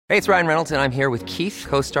Hey, it's Ryan Reynolds, and I'm here with Keith,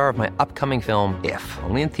 co-star of my upcoming film, If,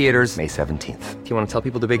 only in theaters May 17th. Do you want to tell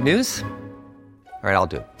people the big news? All right, I'll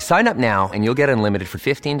do it. Sign up now and you'll get unlimited for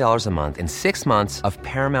 $15 a month and 6 months of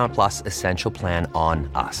Paramount Plus Essential Plan on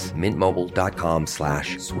us.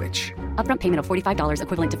 MintMobile.com/switch. Upfront payment of $45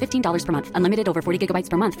 equivalent to $15 per month. Unlimited over 40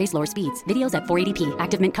 gigabytes per month. Face lower speeds. Videos at 480p.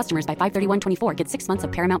 Active Mint customers by 531.24 get 6 months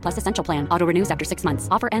of Paramount Plus Essential Plan. Auto renews after 6 months.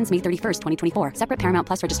 Offer ends May 31st, 2024. Separate Paramount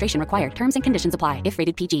Plus registration required. Terms and conditions apply if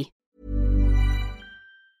rated PG.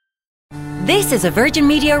 This is a Virgin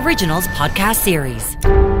Media Originals podcast series.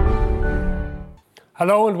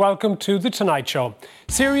 Hello and welcome to The Tonight Show.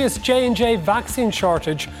 Serious J&J vaccine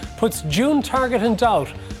shortage puts June target in doubt,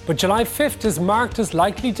 but July 5th is marked as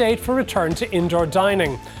likely date for return to indoor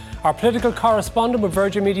dining. Our political correspondent with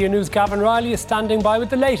Virgin Media News, Gavin Riley, is standing by with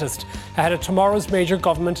the latest ahead of tomorrow's major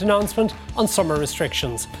government announcement on summer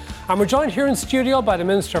restrictions. And we're joined here in studio by the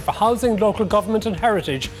Minister for Housing, Local Government and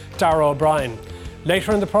Heritage, Darragh O'Brien.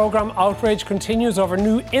 Later in the programme, outrage continues over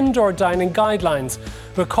new indoor dining guidelines,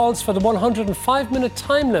 with calls for the 105-minute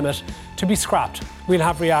time limit to be scrapped. We'll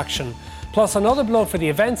have reaction. Plus another blow for the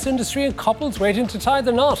events industry and couples waiting to tie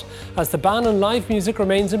the knot as the ban on live music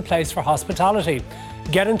remains in place for hospitality.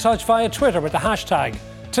 Get in touch via Twitter with the hashtag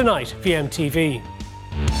 #TonightVMTV.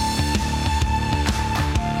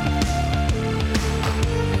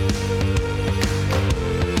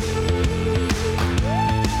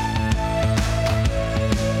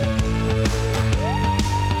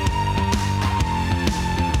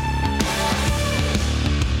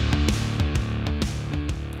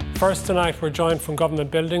 First tonight, we're joined from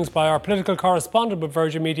government buildings by our political correspondent with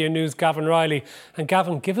Virgin Media News, Gavin Riley. And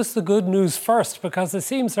Gavin, give us the good news first, because it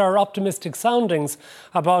seems there are optimistic soundings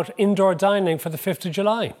about indoor dining for the 5th of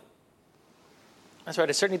July. That's right.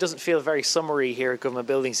 It certainly doesn't feel very summery here at government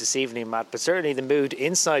buildings this evening, Matt, but certainly the mood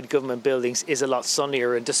inside government buildings is a lot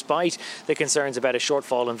sunnier. And despite the concerns about a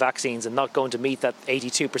shortfall in vaccines and not going to meet that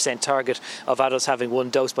 82% target of adults having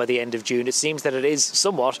one dose by the end of June, it seems that it is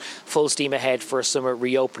somewhat full steam ahead for a summer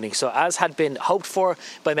reopening. So as had been hoped for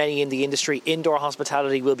by many in the industry, indoor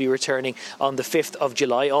hospitality will be returning on the 5th of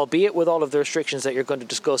July, albeit with all of the restrictions that you're going to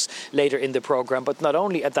discuss later in the programme. But not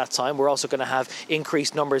only at that time, we're also going to have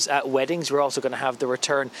increased numbers at weddings. We're also going to have the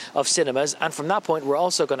return of cinemas, and from that point we're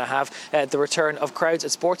also going to have the return of crowds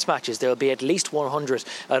at sports matches. There will be at least 100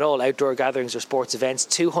 at all outdoor gatherings or sports events,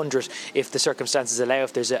 200 if the circumstances allow,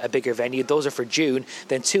 if there's a bigger venue. Those are for June,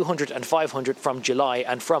 then 200 and 500 from July,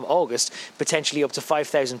 and from August potentially up to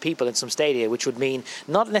 5,000 people in some stadia, which would mean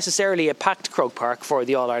not necessarily a packed Croke Park for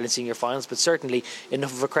the All-Ireland Senior Finals, but certainly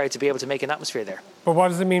enough of a crowd to be able to make an atmosphere there. But what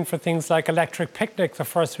does it mean for things like Electric Picnic the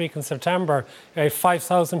first week in September?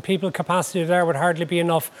 5,000 people capacity there would hardly be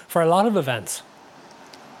enough for a lot of events.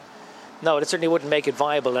 No, it certainly wouldn't make it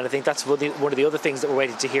viable, and I think that's one of the other things that we're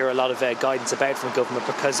waiting to hear a lot of guidance about from government,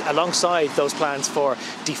 because alongside those plans for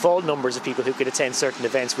default numbers of people who could attend certain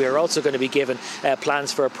events, we are also going to be given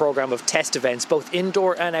plans for a programme of test events, both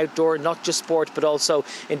indoor and outdoor, not just sport, but also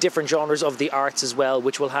in different genres of the arts as well,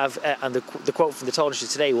 which will have, and the quote from the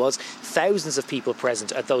Taoiseach today was, thousands of people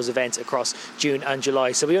present at those events across June and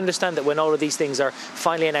July. So we understand that when all of these things are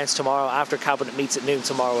finally announced tomorrow, after Cabinet meets at noon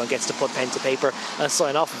tomorrow and gets to put pen to paper and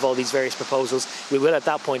sign off of all these various proposals, we will at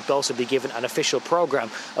that point also be given an official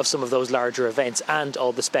programme of some of those larger events and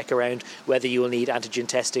all the spec around whether you will need antigen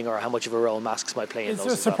testing or how much of a role masks might play in those. Is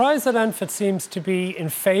there a surprise that NPHET seems to be in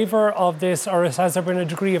favour of this, or has there been a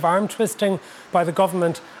degree of arm twisting by the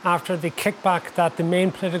government after the kickback that the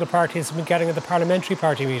main political parties have been getting at the parliamentary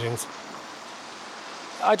party meetings?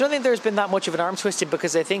 I don't think there's been that much of an arm twisting,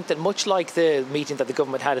 because I think that much like the meeting that the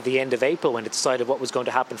government had at the end of April when it decided what was going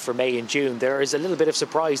to happen for May and June, there is a little bit of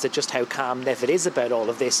surprise at just how calm NPHET is about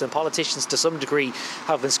all of this, and politicians to some degree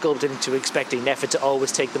have been sculpted into expecting NPHET to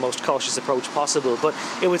always take the most cautious approach possible. But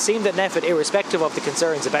it would seem that NPHET, irrespective of the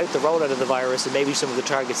concerns about the rollout of the virus and maybe some of the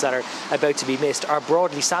targets that are about to be missed, are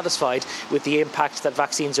broadly satisfied with the impact that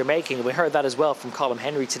vaccines are making. And we heard that as well from Colm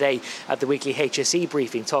Henry today at the weekly HSE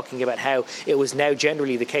briefing, talking about how it was now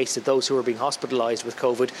generally the case that those who were being hospitalised with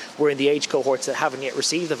COVID were in the age cohorts that haven't yet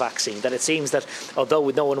received the vaccine. That it seems that, although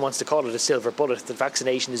no one wants to call it a silver bullet, that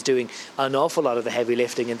vaccination is doing an awful lot of the heavy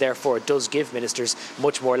lifting, and therefore it does give ministers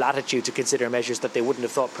much more latitude to consider measures that they wouldn't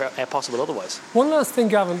have thought possible otherwise. One last thing,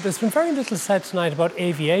 Gavin. There's been very little said tonight about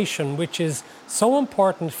aviation, which is so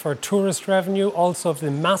important for tourist revenue, also for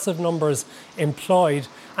the massive numbers employed,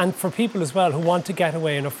 and for people as well who want to get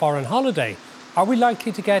away on a foreign holiday. Are we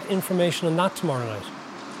likely to get information on that tomorrow night?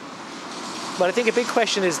 Well, I think a big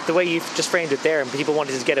question is the way you've just framed it there, and people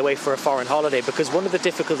wanting to get away for a foreign holiday, because one of the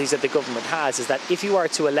difficulties that the government has is that if you are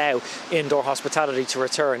to allow indoor hospitality to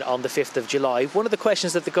return on the 5th of July, one of the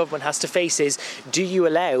questions that the government has to face is, do you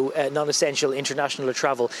allow non-essential international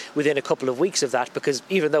travel within a couple of weeks of that? Because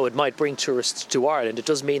even though it might bring tourists to Ireland, it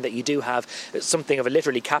does mean that you do have something of a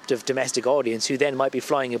literally captive domestic audience who then might be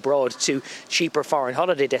flying abroad to cheaper foreign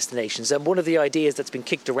holiday destinations. And one of the ideas that's been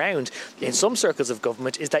kicked around in some circles of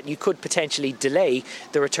government is that you could potentially delay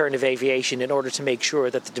the return of aviation in order to make sure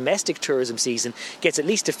that the domestic tourism season gets at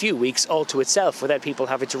least a few weeks all to itself without people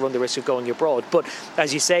having to run the risk of going abroad. But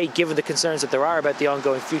as you say, given the concerns that there are about the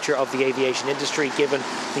ongoing future of the aviation industry, given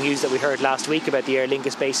the news that we heard last week about the Aer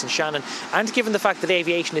Lingus base in Shannon, and given the fact that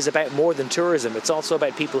aviation is about more than tourism, it's also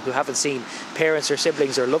about people who haven't seen parents or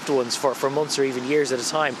siblings or loved ones for months or even years at a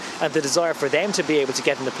time, and the desire for them to be able to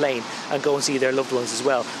get in the plane and go and see their loved ones as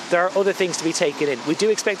well. There are other things to be taken in. We do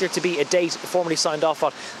expect there to be a date formally signed off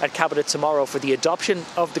on at Cabinet tomorrow for the adoption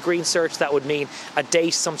of the Green Search. That would mean a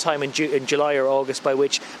date sometime in July or August by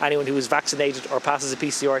which anyone who is vaccinated or passes a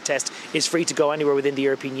PCR test is free to go anywhere within the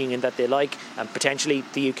European Union that they like, and potentially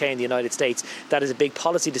the UK and the United States. That is a big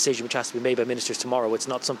policy decision which has to be made by ministers tomorrow. It's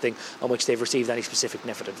not something on which they've received any specific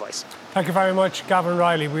NPHET advice. Thank you very much, Gavin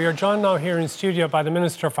Riley. We are joined now here in studio by the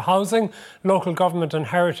Minister for Housing, Local Government and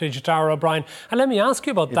Heritage, Darragh O'Brien. And let me ask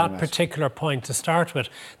you about that particular point to start with.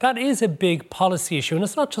 That is a big policy issue, and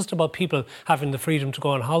it's not just about people having the freedom to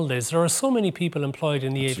go on holidays. There are so many people employed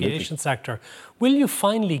in the aviation sector. Will you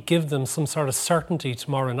finally give them some sort of certainty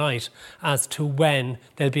tomorrow night as to when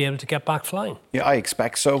they'll be able to get back flying? Yeah, I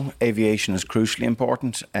expect so. Aviation is crucially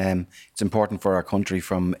important. It's important for our country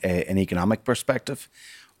from an economic perspective.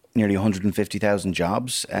 Nearly 150,000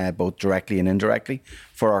 jobs, both directly and indirectly,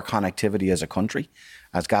 for our connectivity as a country.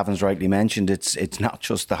 As Gavin's rightly mentioned, it's not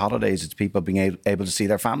just the holidays, it's people being able to see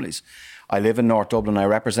their families. I live in North Dublin, I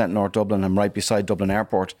represent North Dublin, I'm right beside Dublin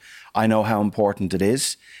Airport. I know how important it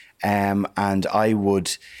is, and I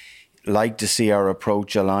would like to see our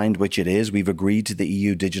approach aligned, which it is. We've agreed to the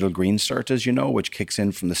EU Digital Green Cert, as you know, which kicks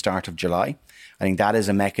in from the start of July. I think that is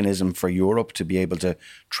a mechanism for Europe to be able to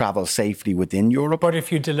travel safely within Europe. But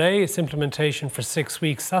if you delay its implementation for 6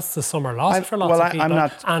 weeks, that's the summer lost for lots of people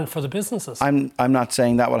and for the businesses. I'm not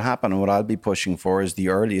saying that will happen. And what I'll be pushing for is the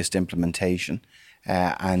earliest implementation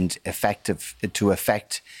and effective to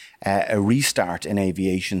affect a restart in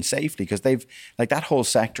aviation safely, because they've, like that whole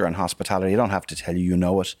sector in hospitality, I don't have to tell you, you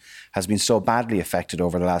know it, has been so badly affected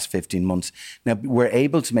over the last 15 months. Now, we're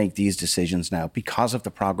able to make these decisions now because of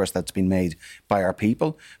the progress that's been made by our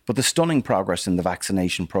people, but the stunning progress in the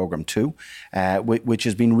vaccination programme too, which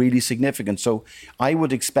has been really significant. So I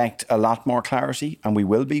would expect a lot more clarity, and we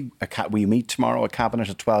will be. We meet tomorrow at Cabinet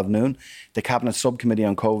at 12 noon. The Cabinet Subcommittee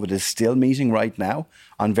on COVID is still meeting right now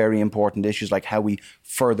on very important issues like how we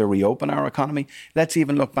further reopen our economy. Let's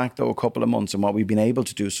even look back, though, a couple of months and what we've been able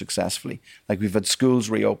to do successfully. Like, we've had schools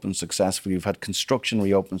reopen successfully, we've had construction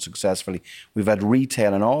reopen successfully, we've had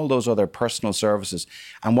retail and all those other personal services.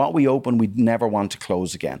 And what we open, we'd never want to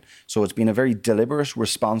close again. So it's been a very deliberate,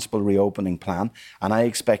 responsible reopening plan. And I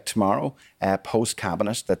expect tomorrow,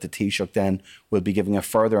 post-Cabinet, that the Taoiseach then will be giving a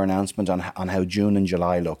further announcement on how June and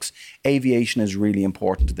July looks. Aviation is really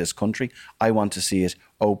important to this country. I want to see it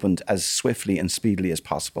opened as swiftly and speedily as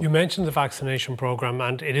possible. You mentioned the vaccination programme,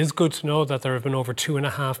 and it is good to know that there have been over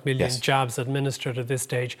 2.5 million jabs administered at this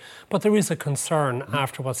stage. But there is a concern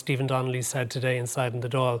after what Stephen Donnelly said today inside in the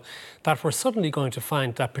Dáil, that we're suddenly going to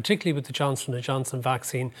find that, particularly with the Johnson & Johnson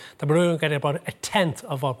vaccine, that we're going to get about a tenth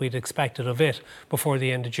of what we'd expected of it before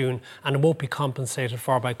the end of June, and it won't be compensated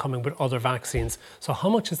for by coming with other vaccines. So how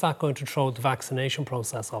much is that going to throw the vaccination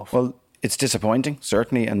process off? Well, it's disappointing,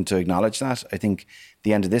 certainly, and to acknowledge that. I think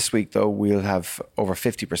the end of this week, though, we'll have over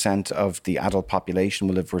 50% of the adult population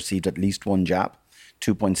will have received at least one jab,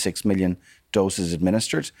 2.6 million doses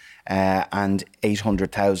administered, and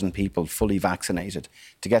 800,000 people fully vaccinated.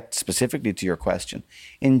 To get specifically to your question,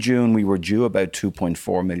 in June we were due about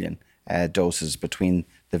 2.4 million doses between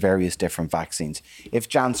the various different vaccines. If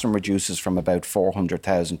Janssen reduces from about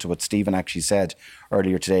 400,000 to what Stephen actually said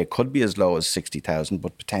earlier today, it could be as low as 60,000,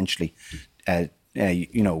 but potentially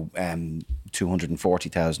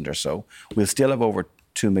 240,000 or so. We'll still have over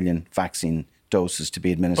 2 million vaccine doses to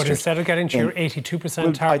be administered. But instead of getting to your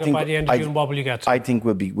 82% target by the end of June, what will you get to? I think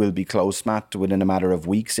we'll be close, Matt, within a matter of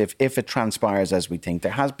weeks. If it transpires as we think.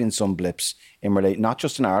 There has been some blips in relation, not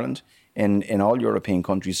just in Ireland, in all European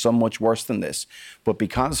countries, some much worse than this. But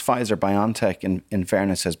because Pfizer-BioNTech, in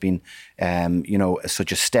fairness, has been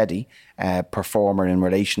such a steady performer in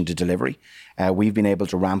relation to delivery, we've been able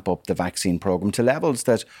to ramp up the vaccine programme to levels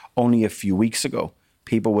that only a few weeks ago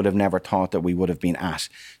people would have never thought that we would have been at.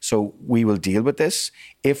 So we will deal with this.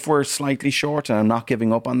 If we're slightly short, and I'm not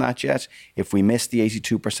giving up on that yet, if we miss the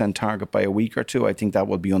 82% target by a week or two, I think that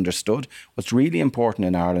will be understood. What's really important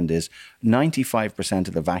in Ireland is 95%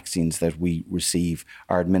 of the vaccines that we receive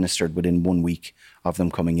are administered within 1 week of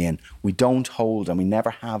them coming in. We don't hold, and we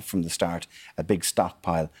never have from the start, a big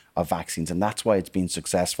stockpile of vaccines, and that's why it's been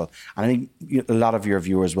successful. And I think a lot of your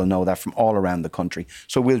viewers will know that from all around the country.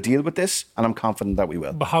 So we'll deal with this, and I'm confident that we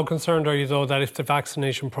will. But how concerned are you, though, that if the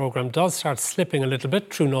vaccination programme does start slipping a little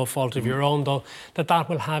bit, through no fault of your own, though, that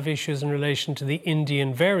will have issues in relation to the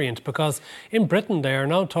Indian variant? Because in Britain, they are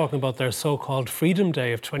now talking about their so-called Freedom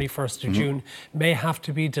Day of 21st of June may have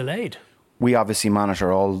to be delayed. We obviously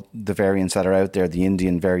monitor all the variants that are out there, the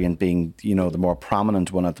Indian variant being, the more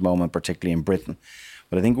prominent one at the moment, particularly in Britain.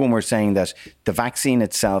 But I think when we're saying that the vaccine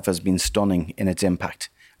itself has been stunning in its impact,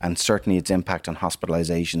 and certainly its impact on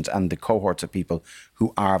hospitalisations and the cohorts of people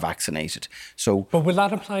who are vaccinated. But will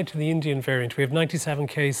that apply to the Indian variant? We have 97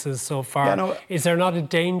 cases so far. Yeah, no, is there not a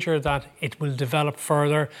danger that it will develop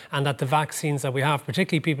further and that the vaccines that we have,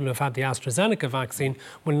 particularly people who have had the AstraZeneca vaccine,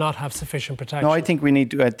 will not have sufficient protection? No, I think we need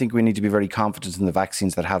to be very confident in the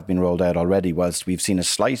vaccines that have been rolled out already. Whilst we've seen a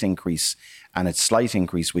slight increase, and it's slight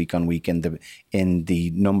increase week on week in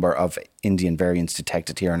the number of Indian variants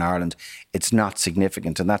detected here in Ireland, it's not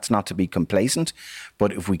significant, and that's not to be complacent.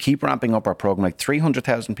 But if we keep ramping up our programme, like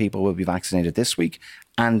 300,000 people will be vaccinated this week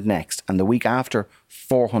and next, and the week after,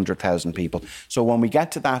 400,000 people. So when we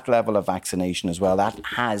get to that level of vaccination as well, that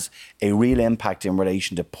has a real impact in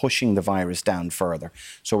relation to pushing the virus down further.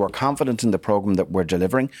 So we're confident in the programme that we're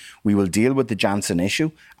delivering. We will deal with the Janssen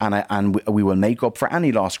issue, and we will make up for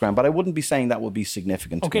any lost ground. But I wouldn't be saying that will be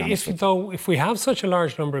significant. Okay, if we have such a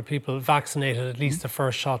large number of people vaccinated, at least the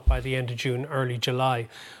first shot by the end of June, early July,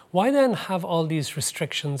 why then have all these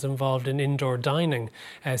restrictions involved in indoor dining,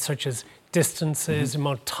 such as distances,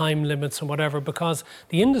 amount time limits and whatever, because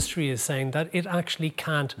the industry is saying that it actually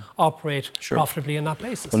can't operate profitably on that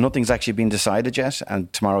basis? Well, nothing's actually been decided yet,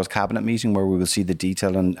 and tomorrow's cabinet meeting where we will see the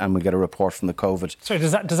detail and we'll get a report from the COVID. Sorry,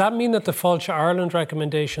 does that mean that the Fáilte Ireland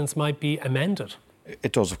recommendations might be amended?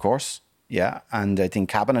 It does, of course, yeah, and I think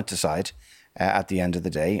cabinet decide at the end of the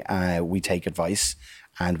day. We take advice,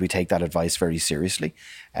 and we take that advice very seriously.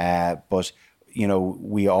 But,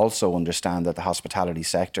 we also understand that the hospitality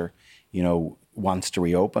sector, wants to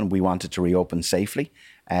reopen. We want it to reopen safely.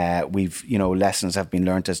 Lessons have been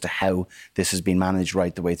learnt as to how this has been managed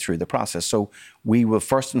right the way through the process. So we will,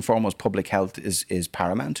 first and foremost, public health is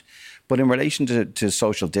paramount. But in relation to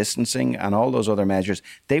social distancing and all those other measures,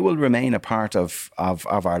 they will remain a part of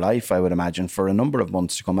our life, I would imagine, for a number of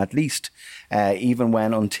months to come, at least,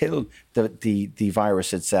 until the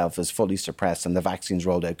virus itself is fully suppressed and the vaccines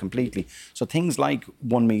rolled out completely. So things like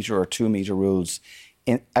 1 metre or 2 metre rules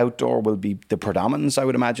outdoor will be the predominance, I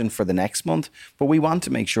would imagine, for the next month. But we want to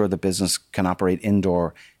make sure the business can operate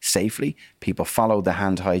indoor safely. People follow the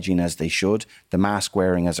hand hygiene as they should, the mask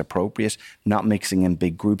wearing as appropriate, not mixing in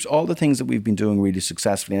big groups, all the things that we've been doing really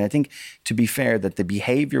successfully. And I think, to be fair, that the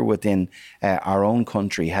behaviour within our own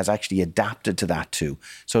country has actually adapted to that too.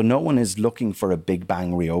 So no one is looking for a big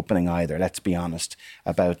bang reopening either, let's be honest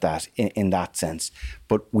about that in that sense.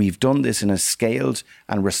 But we've done this in a scaled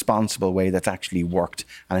and responsible way that's actually worked.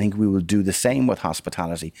 And I think we will do the same with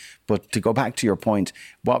hospitality. But to go back to your point,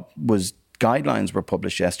 guidelines were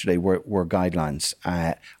published yesterday were guidelines.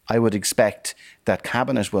 I would expect that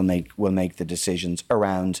Cabinet will make the decisions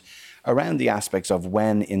around the aspects of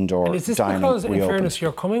when indoor dining reopens. And is this because, in fairness,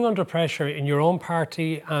 you're coming under pressure in your own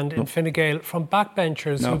party and in Fine Gael from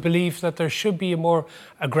backbenchers who believe that there should be a more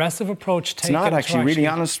aggressive approach taken? It's not actually, really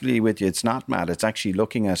honestly with you, it's not, Matt. It's actually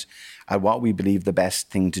looking at what we believe the best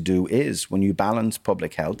thing to do is. When you balance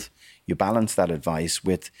public health, you balance that advice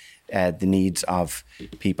with the needs of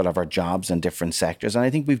people of our jobs and different sectors. And I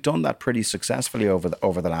think we've done that pretty successfully over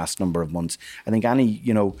the last number of months. I think any,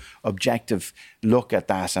 objective look at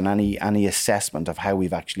that and any assessment of how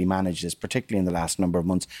we've actually managed this, particularly in the last number of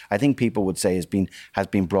months, I think people would say has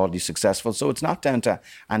been broadly successful. So it's not down to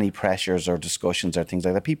any pressures or discussions or things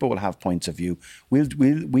like that. People will have points of view.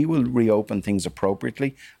 We will reopen things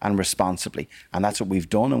appropriately and responsibly. And that's what we've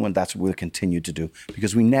done, and that's what we'll continue to do,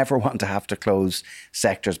 because we never want to have to close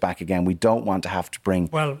sectors back again. We don't want to have to bring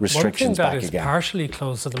restrictions back again. One thing that is partially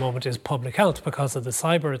closed at the moment is public health because of the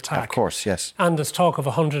cyber attack. Of course, yes. And there's talk of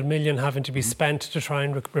 100 million having to be spent to try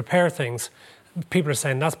and repair things. People are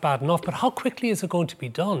saying that's bad enough, but how quickly is it going to be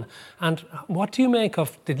done? And what do you make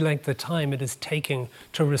of the length of time it is taking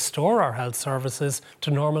to restore our health services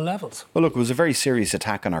to normal levels? Well, look, it was a very serious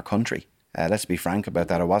attack on our country. Let's be frank about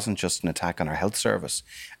that. It wasn't just an attack on our health service.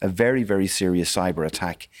 A very, very serious cyber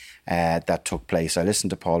attack that took place. I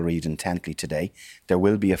listened to Paul Reid intently today. There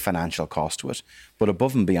will be a financial cost to it. But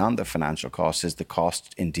above and beyond the financial cost is the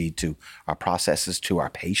cost indeed to our processes, to our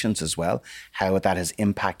patients as well, how that has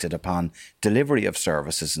impacted upon delivery of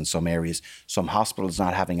services in some areas. Some hospitals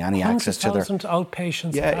not having any access to their...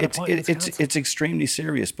 outpatients. Yeah, it's extremely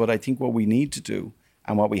serious. But I think what we need to do,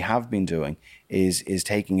 and what we have been doing, is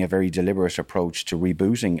taking a very deliberate approach to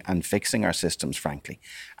rebooting and fixing our systems, frankly.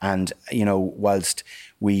 And, whilst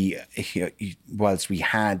we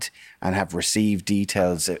had and have received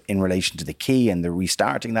details in relation to the key and the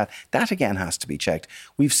restarting that again has to be checked.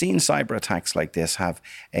 We've seen cyber attacks like this have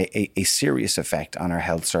a serious effect on our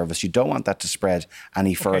health service. You don't want that to spread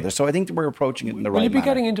any further. Okay. So I think that we're approaching it in the right manner. Will you be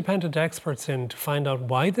getting independent experts in to find out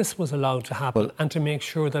why this was allowed to happen and to make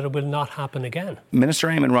sure that it will not happen again? Minister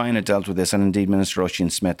Eamon Ryan had dealt with this, and indeed Minister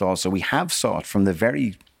Oisin Smith also. We have sought from the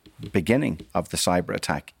very beginning of the cyber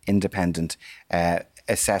attack independent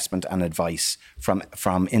assessment and advice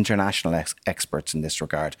from international experts in this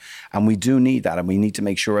regard. And we do need that, and we need to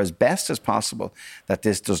make sure as best as possible that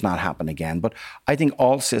this does not happen again. But I think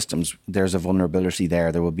all systems, there's a vulnerability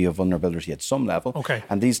there. There will be a vulnerability at some level. Okay.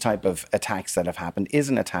 And these type of attacks that have happened is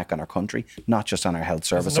an attack on our country, not just on our health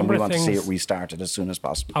service. And we want to see it restarted as soon as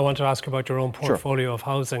possible. I want to ask about your own portfolio of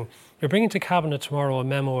housing. You're bringing to Cabinet tomorrow a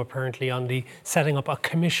memo apparently on the setting up a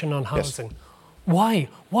commission on housing. Yes. Why?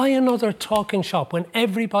 Why another talking shop when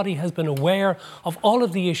everybody has been aware of all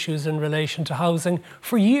of the issues in relation to housing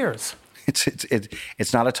for years?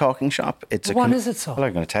 It's not a talking shop. What is it, so? Well,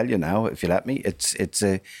 I'm going to tell you now, if you let me. It's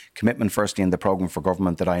a commitment, firstly, in the programme for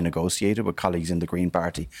government that I negotiated with colleagues in the Green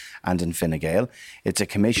Party and in Fine Gael. It's a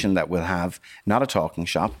commission that will have, not a talking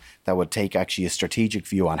shop, that would take actually a strategic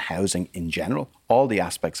view on housing in general, all the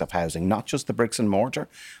aspects of housing, not just the bricks and mortar,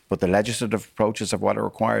 but the legislative approaches of what are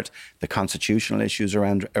required, the constitutional issues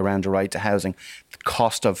around the right to housing, the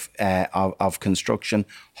cost of construction,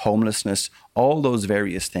 homelessness, all those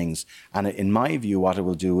various things. And in my view, what it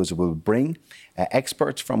will do is it will bring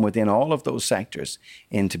experts from within all of those sectors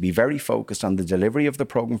in to be very focused on the delivery of the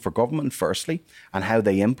programme for government, firstly, and how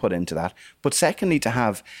they input into that. But secondly, to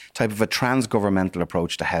have type of a trans-governmental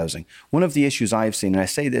approach to housing. One of the issues I've seen, and I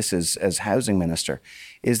say this as Housing Minister,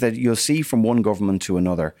 is that you'll see from one government to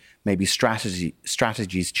another, maybe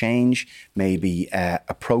strategies change, maybe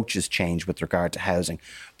approaches change with regard to housing,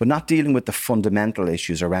 but not dealing with the fundamental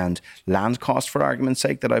issues around land cost, for argument's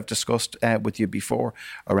sake, that I've discussed with you before,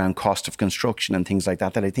 around cost of construction and things like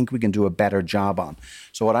that I think we can do a better job on.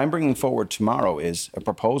 So what I'm bringing forward tomorrow is a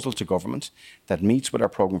proposal to government that meets with our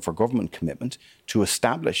programme for government commitment to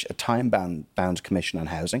establish a time-bound commission on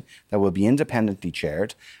housing that will be independently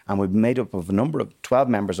chaired and will be made up of a number of 12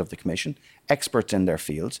 members of the commission, experts in their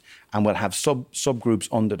fields, and we'll have subgroups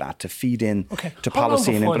under that to feed in to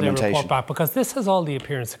policy and implementation. They report back? Because this has all the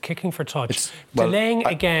appearance of kicking for touch, delaying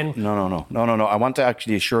again. No. I want to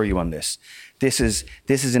actually assure you on this. This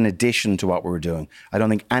is in addition to what we're doing. I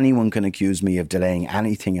don't think anyone can accuse me of delaying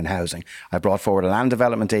anything in housing. I brought forward a Land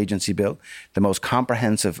Development Agency bill, the most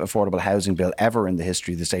comprehensive affordable housing bill ever in the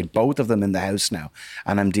history of the state, both of them in the House now,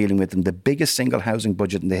 and I'm dealing with them, the biggest single housing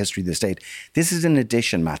budget in the history of the state. This is in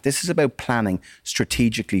addition, Matt. This is about planning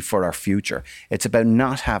strategically for our future. It's about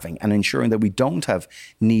not having and ensuring that we don't have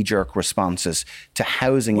knee-jerk responses to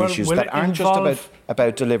housing issues that aren't just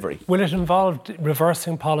about delivery. Will it involve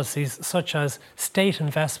reversing policies such as state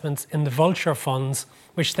investments in the vulture funds,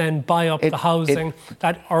 which then buy up the housing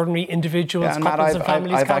that ordinary individuals, couples and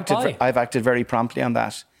families can't buy? I've acted very promptly on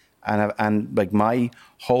that. And like my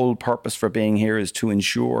whole purpose for being here is to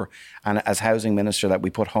ensure, and as Housing Minister, that we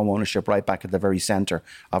put home ownership right back at the very centre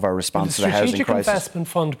of our response to the housing crisis. Will the Strategic Investment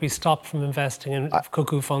Fund be stopped from investing in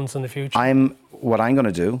cuckoo funds in the future? What I'm going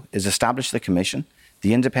to do is establish the commission.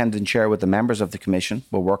 The independent chair with the members of the commission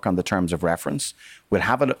will work on the terms of reference. We'll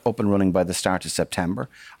have it up and running by the start of September.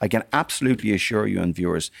 I can absolutely assure you and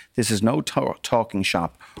viewers, this is no talking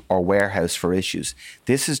shop or warehouse for issues.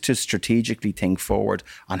 This is to strategically think forward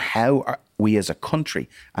on how we as a country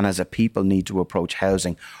and as a people need to approach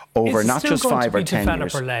housing over not just 5 or 10 years. Is it still going to be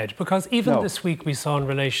developer-led? Because even this week we saw in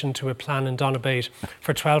relation to a plan in Donabate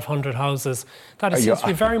for 1,200 houses that it seems to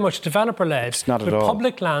be very much developer-led. It's not at all. With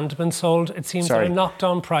public land been sold, it seems, at a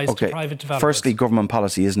knockdown price to private developers. Firstly, government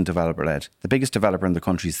policy isn't developer-led. The biggest developer in the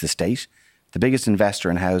country is the state. The biggest investor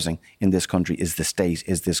in housing in this country is the state,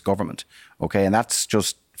 is this government. Okay, and that's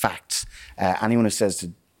just facts. Anyone who says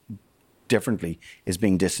differently is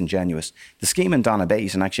being disingenuous. The scheme in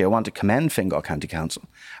Donabate, and actually I want to commend Fingal County Council,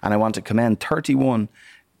 and I want to commend 31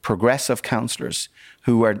 progressive councillors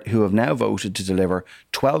who have now voted to deliver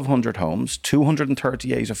 1,200 homes,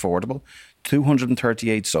 238 affordable,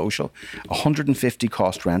 238 social, 150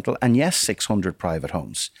 cost rental, and yes, 600 private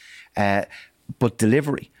homes. But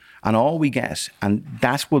delivery. And all we get, and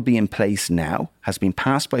that will be in place now, has been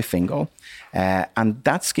passed by Fingal. And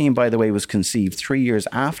that scheme, by the way, was conceived 3 years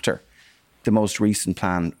after the most recent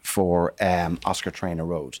plan for Oscar Traynor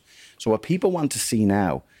Road. So what people want to see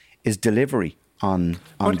now is delivery on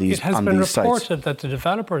these sites. It has been reported that the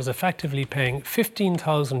developer is effectively paying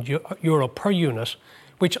 €15,000 per unit,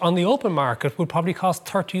 which on the open market would probably cost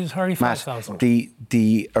 30,000 to 35,000.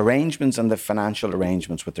 The arrangements and the financial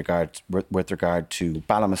arrangements with regard to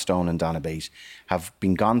Ballinamastone and Donabate have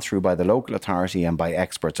been gone through by the local authority and by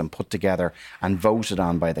experts and put together and voted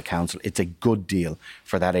on by the council. It's a good deal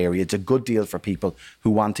for that area. It's a good deal for people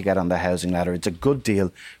who want to get on the housing ladder. It's a good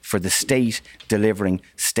deal for the state delivering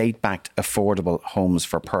state-backed affordable homes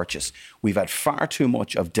for purchase. We've had far too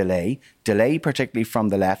much of delay particularly from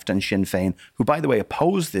the left and Sinn Féin, who, by the way,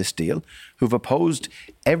 oppose this deal, who've opposed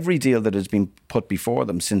every deal that has been put before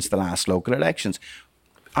them since the last local elections.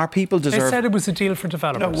 Our people deserve... They said it was a deal for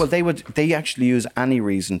developers. No, well, they actually use any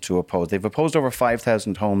reason to oppose. They've opposed over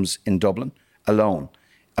 5,000 homes in Dublin alone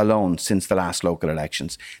since the last local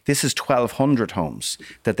elections. This is 1,200 homes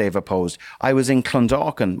that they've opposed. I was in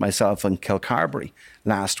Clondalkin, myself, and Kilcarbery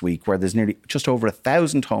last week, where there's nearly just over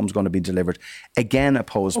 1,000 homes going to be delivered, again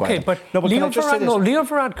opposed by them. Leo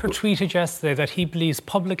Varadkar tweeted yesterday that he believes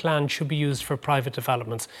public land should be used for private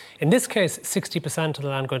developments. In this case, 60% of the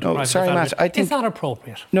land going to private development. Matt, I think, is that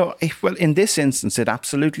appropriate? No, well, in this instance, it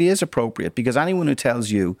absolutely is appropriate, because anyone who tells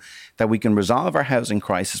you that we can resolve our housing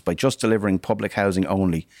crisis by just delivering public housing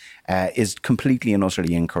only is completely and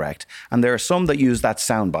utterly incorrect. And there are some that use that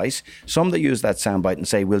soundbite, and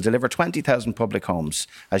say we'll deliver 20,000 public homes,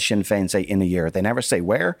 as Sinn Féin say, in a year. They never say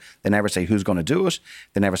where, they never say who's going to do it,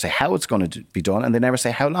 they never say how it's going to be done, and they never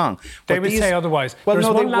say how long. They would say otherwise. Well,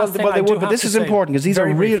 they would, but this is important, because these are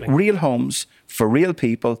real homes for real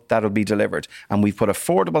people that will be delivered. And we've put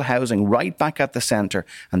affordable housing right back at the centre.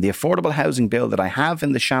 And the affordable housing bill that I have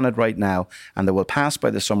in the Seanad right now, and that will pass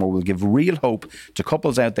by the summer, will give real hope to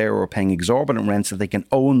couples out there who are paying exorbitant rents so they can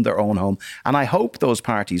own their own home. And I hope those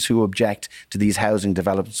parties who object to these housing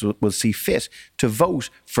developments will see fit to vote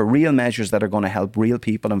for real measures that are going to help real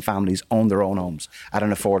people and families own their own homes at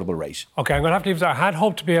an affordable rate. OK, I'm going to have to leave there. I had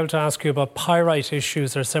hoped to be able to ask you about pyrite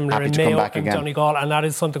issues that are similar in Mayo and Donegal, and that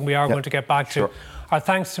is something we are going to get back to. Sure. Our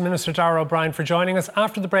thanks to Minister Darragh O'Brien for joining us.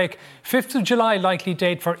 After the break, 5th of July likely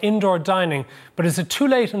date for indoor dining, but is it too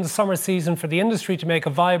late in the summer season for the industry to make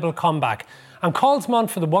a viable comeback? And calls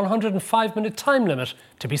mount for the 105-minute time limit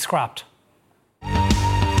to be scrapped.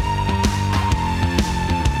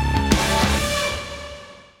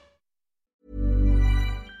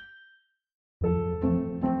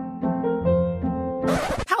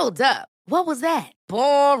 Hold up. What was that?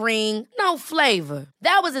 Boring. No flavor.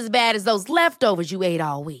 That was as bad as those leftovers you ate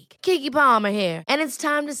all week. Keke Palmer here. And it's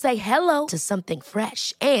time to say hello to something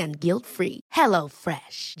fresh and guilt-free. Hello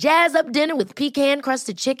Fresh. Jazz up dinner with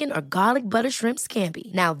pecan-crusted chicken or garlic butter shrimp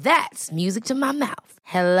scampi. Now that's music to my mouth.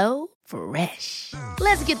 Hello Fresh.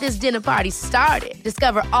 Let's get this dinner party started.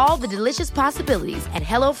 Discover all the delicious possibilities at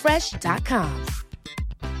HelloFresh.com.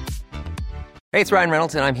 Hey, it's Ryan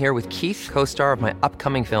Reynolds, and I'm here with Keith, co-star of my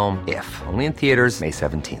upcoming film, If, only in theaters May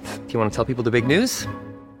 17th. Do you want to tell people the big news?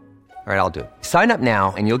 All right, I'll do it. Sign up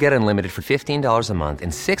now and you'll get unlimited for $15 a month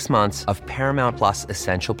and 6 months of Paramount Plus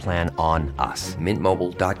Essential Plan on us.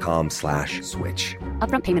 MintMobile.com/switch.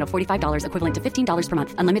 Upfront payment of $45 equivalent to $15 per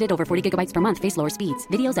month. Unlimited over 40 gigabytes per month. Face lower speeds.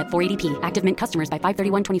 Videos at 480p. Active Mint customers by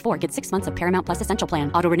 531.24 get 6 months of Paramount Plus Essential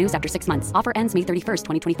Plan. Auto renews after 6 months. Offer ends May 31st,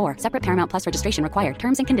 2024. Separate Paramount Plus registration required.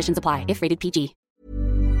 Terms and conditions apply if rated PG.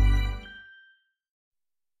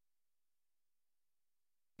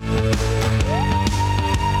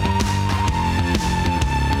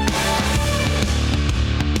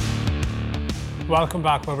 Welcome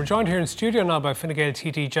back. Well, we're joined here in studio now by Fine Gael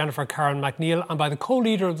TD Jennifer Karen McNeill and by the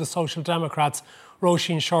co-leader of the Social Democrats,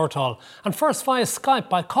 Roisin Shortall. And first via Skype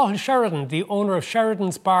by Cathal Sheridan, the owner of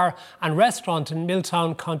Sheridan's Bar and Restaurant in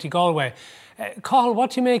Milltown, County Galway. Cathal,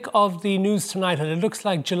 what do you make of the news tonight? And it looks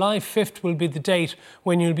like July 5th will be the date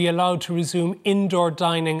when you'll be allowed to resume indoor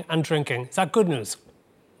dining and drinking. Is that good news?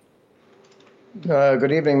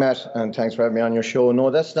 Good evening, Matt, and thanks for having me on your show. No,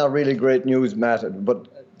 that's not really great news, Matt, but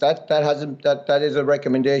that is a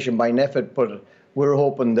recommendation by NPHET, but we're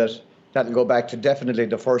hoping that that'll go back to definitely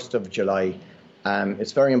the 1st of July.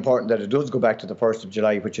 It's very important that it does go back to the 1st of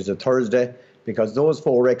July, which is a Thursday, because those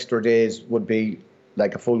 4 extra days would be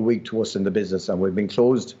like a full week to us in the business, and we've been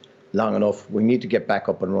closed long enough. We need to get back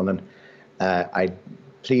up and running. I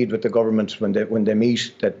plead with the government when they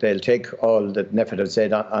meet that they'll take all that NPHET have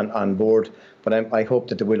said on board. But I hope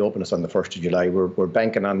that they will open us on the 1st of July. We're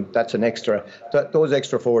banking on that's an extra. Those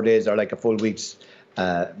extra 4 days are like a full week's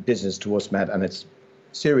business to us, Matt, and it's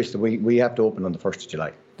serious that we have to open on the 1st of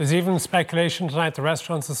July. There's even speculation tonight the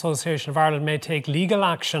Restaurants Association of Ireland may take legal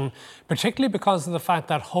action, particularly because of the fact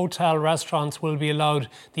that hotel restaurants will be allowed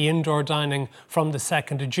the indoor dining from the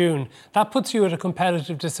 2nd of June. That puts you at a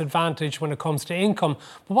competitive disadvantage when it comes to income.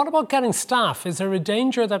 But what about getting staff? Is there a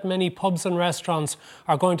danger that many pubs and restaurants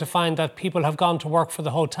are going to find that people have gone to work for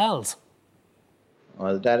the hotels?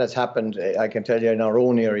 Well, that has happened, I can tell you, in our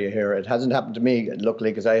own area here. It hasn't happened to me, luckily,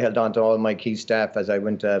 because I held on to all my key staff as I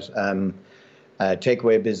went at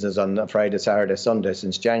takeaway business on Friday, Saturday, Sunday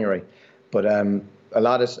since January. But I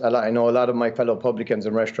know a lot of my fellow publicans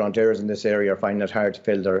and restaurateurs in this area are finding it hard to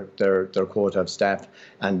fill their quota of staff.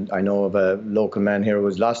 And I know of a local man here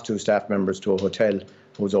who's lost 2 staff members to a hotel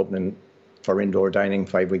who's opening for indoor dining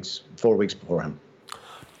 4 weeks before him.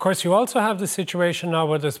 Of course, you also have the situation now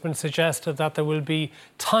where there's been suggested that there will be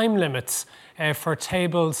time limits for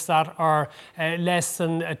tables that are less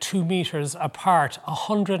than 2 metres apart,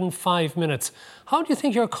 105 minutes. How do you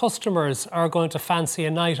think your customers are going to fancy a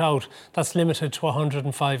night out that's limited to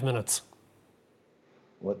 105 minutes?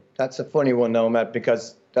 Well, that's a funny one now, Matt,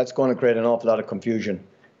 because that's going to create an awful lot of confusion.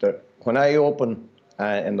 When I open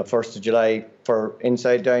in the 1st of July for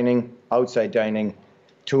inside dining, outside dining,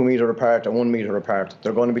 2 metre apart and 1 metre apart,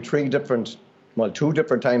 there are going to be 2 different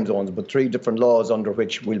time zones, but 3 different laws under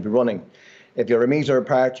which we'll be running. If you're a metre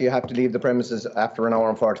apart, you have to leave the premises after an hour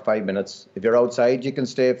and 45 minutes. If you're outside, you can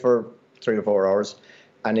stay for 3 or 4 hours.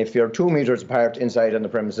 And if you're 2 metres apart inside on the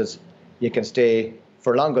premises, you can stay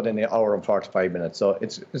for longer than an hour and 45 minutes. So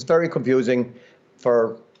it's very confusing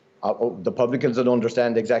for the publicans that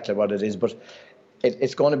understand exactly what it is. But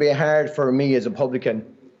it's going to be hard for me as a publican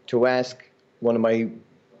to ask one of my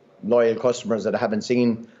loyal customers that I haven't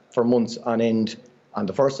seen for months on end, on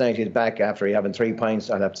the first night he's back after he having 3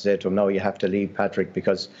 pints, I'll have to say to him, no, you have to leave, Patrick,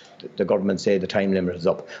 because the government say the time limit is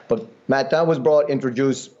up. But Matt, that was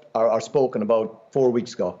introduced or spoken about 4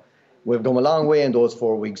 weeks ago. We've come a long way in those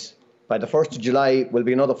 4 weeks. By the 1st of July will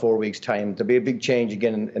be another 4 weeks' time. There'll be a big change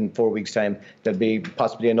again in 4 weeks' time. There'll be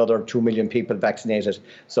possibly another 2 million people vaccinated.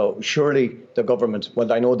 So surely the government,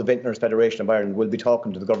 well, I know the Vintners Federation of Ireland will be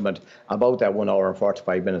talking to the government about that 1 hour and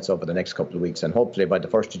 45 minutes over the next couple of weeks. And hopefully by the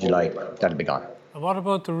 1st of July, that'll be gone. And what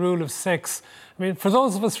about the rule of 6? I mean, for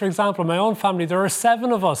those of us, for example, my own family, there are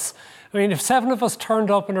 7 of us. I mean, if 7 of us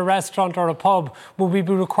turned up in a restaurant or a pub, would we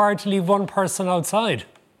be required to leave 1 person outside?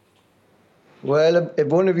 Well, if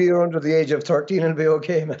one of you are under the age of 13, it'll be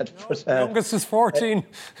okay, Matt. No, the youngest is 14.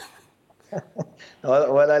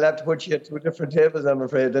 Well, I'll have to put you at 2 different tables, I'm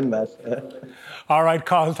afraid, then, Matt. All right,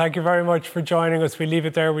 Colin, thank you very much for joining us. We leave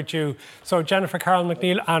it there with you. So Jennifer Carroll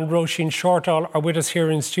McNeil and Roisin Shortall are with us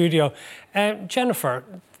here in studio. Jennifer,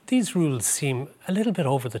 these rules seem a little bit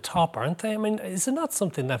over the top, aren't they? I mean, is it not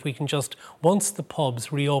something that we can just, once the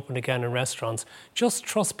pubs reopen again and restaurants, just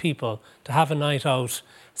trust people to have a night out,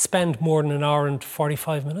 spend more than an hour and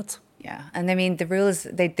 45 minutes? Yeah, and I mean, the rules,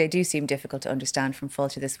 they do seem difficult to understand from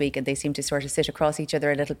Fáilte this week, and they seem to sort of sit across each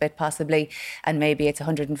other a little bit, possibly, and maybe it's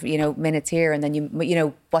 100 minutes here, and then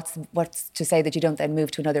what's to say that you don't then move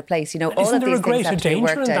to another place? All Isn't of there these a things greater have to be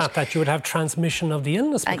danger worked in out. that you would have transmission of the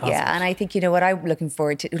illness because of it? And I think, what I'm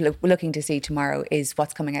looking to see tomorrow is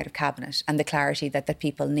what's coming out of Cabinet and the clarity that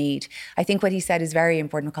people need. I think what he said is very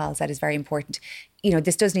important, McCall said is very important.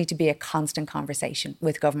 This does need to be a constant conversation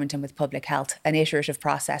with government and with public health, an iterative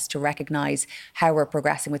process to recognise how we're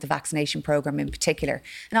progressing with the vaccination programme in particular.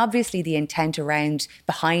 And obviously the intent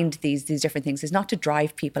behind these different things is not to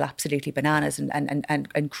drive people absolutely bananas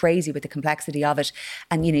and crazy with the complexity of it.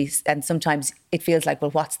 And, and sometimes it feels like,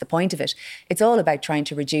 well, what's the point of it? It's all about trying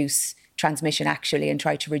to reduce transmission actually and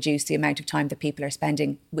try to reduce the amount of time that people are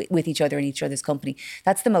spending with each other in each other's company.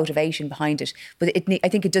 That's the motivation behind it. But I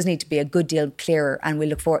think it does need to be a good deal clearer, and we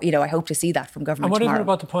look forward, I hope to see that from government tomorrow. And what even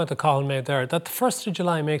about the point that Colin made there, that the 1st of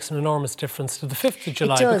July makes an enormous difference to the 5th of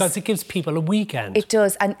July because it gives people a weekend. It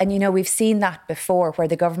does. And we've seen that before where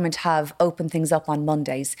the government have opened things up on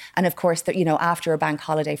Mondays. And of course, after a bank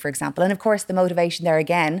holiday, for example. And of course, the motivation there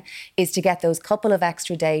again is to get those couple of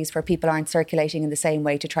extra days where people aren't circulating in the same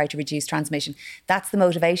way to try to reduce transmission. That's the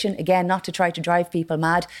motivation. Again, not to try to drive people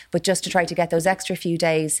mad, but just to try to get those extra few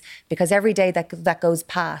days, because every day that goes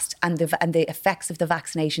past and the effects of the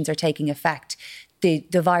vaccinations are taking effect, the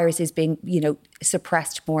virus is being,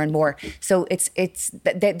 suppressed more and more. So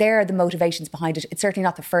there are the motivations behind it. It's certainly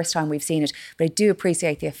not the first time we've seen it, but I do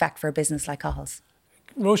appreciate the effect for a business like Cahill's.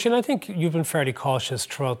 Roisin, I think you've been fairly cautious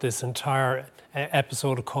throughout this entire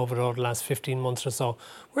episode of COVID over the last 15 months or so.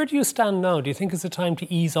 Where do you stand now? Do you think it's a time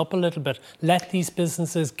to ease up a little bit, let these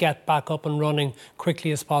businesses get back up and running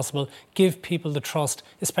quickly as possible, give people the trust,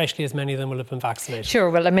 especially as many of them will have been vaccinated? Sure.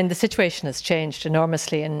 Well, I mean, the situation has changed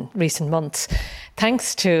enormously in recent months,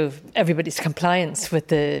 thanks to everybody's compliance with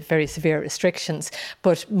the very severe restrictions.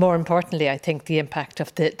 But more importantly, I think the impact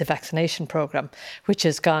of the vaccination programme, which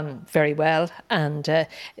has gone very well, and the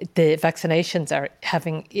vaccinations are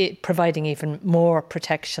providing even more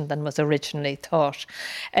protection than was originally thought.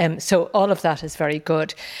 So all of that is very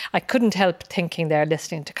good. I couldn't help thinking there,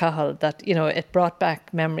 listening to Cathal, that, you know, it brought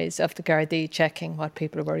back memories of the Gardaí checking what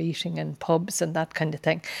people were eating in pubs and that kind of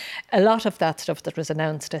thing. A lot of that stuff that was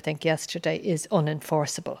announced, I think, yesterday is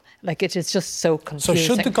unenforceable. Like, it is just so confusing.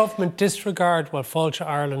 So should the government disregard what Fáilte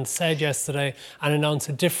Ireland said yesterday and announce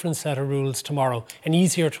a different set of rules tomorrow, an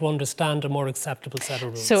easier to understand and more acceptable set of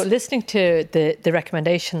rules? So listening to the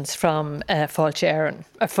recommendations from Fáilte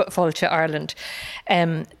Ireland,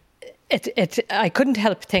 I couldn't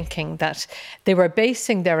help thinking that they were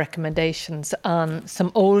basing their recommendations on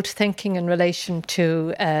some old thinking in relation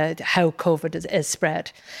to how COVID is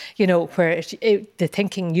spread. You know, where the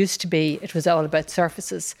thinking used to be it was all about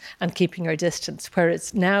surfaces and keeping your distance,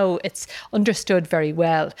 whereas now it's understood very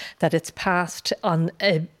well that it's passed on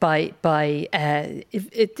by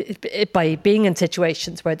being in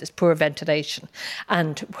situations where there's poor ventilation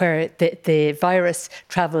and where the virus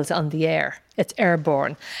travels on the air. It's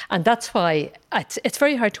airborne. And that's why it's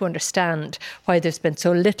very hard to understand why there's been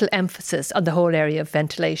so little emphasis on the whole area of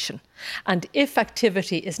ventilation. And if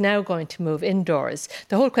activity is now going to move indoors,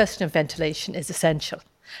 the whole question of ventilation is essential.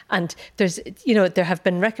 And there have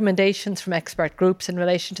been recommendations from expert groups in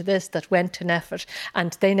relation to this that went to NPHET,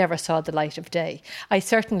 and they never saw the light of day. I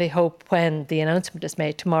certainly hope when the announcement is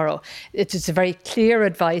made tomorrow, it is a very clear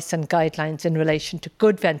advice and guidelines in relation to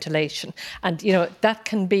good ventilation. And, you know, that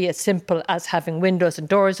can be as simple as having windows and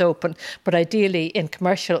doors open, but ideally in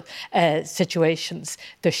commercial situations,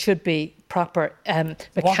 there should be proper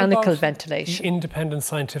mechanical ventilation. The Independent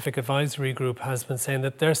Scientific Advisory Group has been saying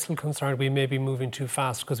that they're still concerned we may be moving too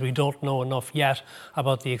fast because we don't know enough yet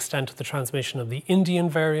about the extent of the transmission of the Indian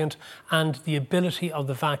variant and the ability of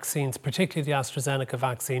the vaccines, particularly the AstraZeneca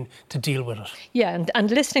vaccine, to deal with it. Yeah, and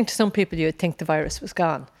listening to some people, you would think the virus was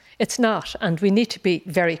gone. It's not, and we need to be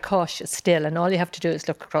very cautious still, and all you have to do is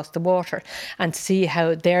look across the water and see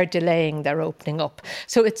how they're delaying their opening up.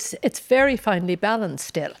 So it's very finely balanced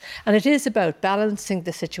still, and it is about balancing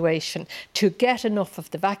the situation to get enough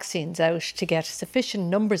of the vaccines out, to get sufficient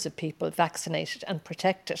numbers of people vaccinated and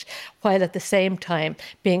protected, while at the same time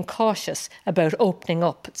being cautious about opening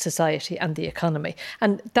up society and the economy.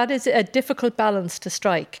 And that is a difficult balance to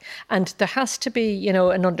strike, and there has to be, you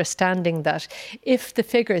know, an understanding that if the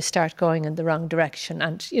figures start going in the wrong direction,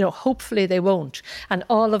 and, you know, hopefully they won't, and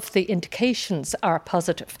all of the indications are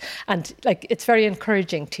positive, and like, it's very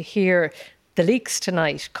encouraging to hear the leaks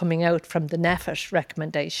tonight coming out from the NPHET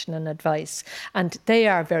recommendation and advice, and they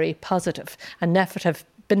are very positive, and NPHET have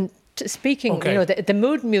been speaking, you know, the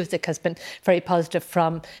mood music has been very positive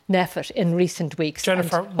from NPHET in recent weeks.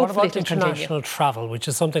 Jennifer, what about international travel, which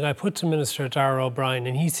is something I put to Minister Darragh O'Brien,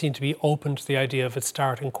 and he seemed to be open to the idea of it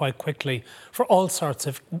starting quite quickly for all sorts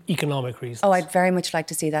of economic reasons? Oh, I'd very much like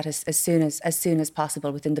to see that as soon as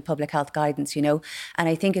possible within the public health guidance, you know. And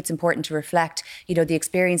I think it's important to reflect, you know, the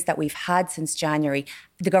experience that we've had since January.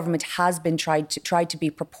 The government has been tried to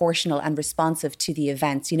be proportional and responsive to the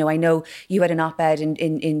events. You know, I know you had an op-ed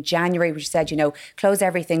in January which said, you know, close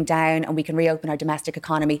everything down and we can reopen our domestic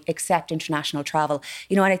economy except international travel.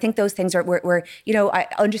 You know, and I think those things were you know, I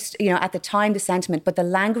understand, you know, at the time the sentiment, but the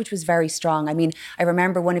language was very strong. I mean, I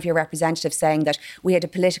remember one of your representatives saying that we had a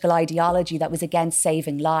political ideology that was against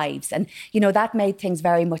saving lives, and, you know, that made things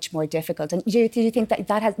very much more difficult. And do you think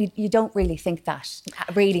that has? You don't really think that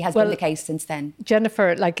really has been the case since then,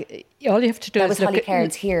 Jennifer? Like, all you have to do that is was Holly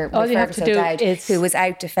Cairns here, all you have to do is, who was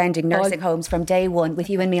out defending nursing homes from day one with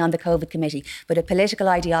you and me on the COVID committee, but a political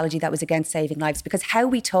ideology that was against saving lives, because how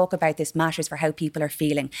we talk about this matters for how people are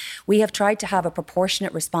feeling. We have tried to have a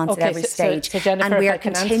proportionate response at every stage, so Jennifer, and we are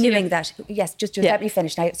continuing that. Yes, just let me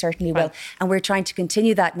finish now. It certainly will. And we're trying to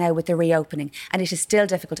continue that now with the reopening, and it is still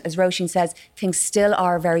difficult. As Roisin says, things still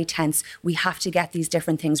are very tense. We have to get these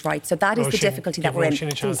different things right. So that is the difficulty that we're in.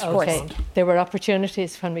 Okay. There were opportunities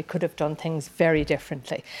when we could have done things very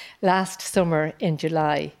differently. Last summer in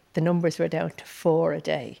July, the numbers were down to 4 a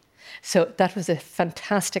day. So that was a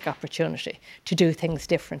fantastic opportunity to do things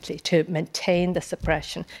differently, to maintain the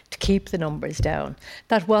suppression, to keep the numbers down.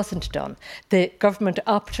 That wasn't done. The government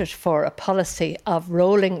opted for a policy of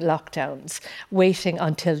rolling lockdowns, waiting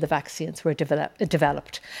until the vaccines were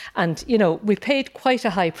developed. And, you know, we paid quite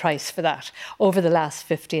a high price for that over the last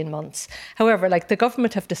 15 months. However, like, the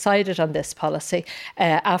government have decided on this policy.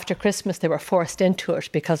 After Christmas, they were forced into it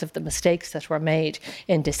because of the mistakes that were made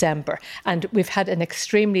in December. And we've had an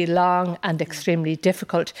extremely long and extremely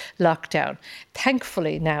difficult lockdown.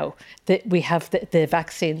 Thankfully now that we have the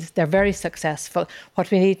vaccines, they're very successful.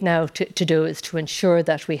 What we need now to do is to ensure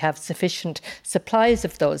that we have sufficient supplies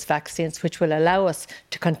of those vaccines, which will allow us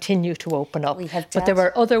to continue to open up. But there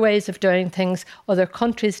were other ways of doing things. Other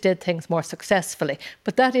countries did things more successfully.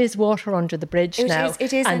 But that is water under the bridge now.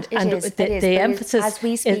 It is. The emphasis, as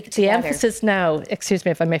we speak together. The emphasis now, excuse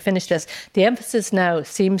me if I may finish this, the emphasis now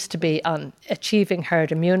seems to be on achieving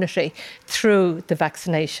herd immunity through the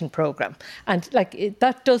vaccination programme. And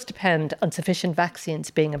that does depend on sufficient vaccines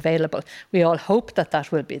being available. We all hope that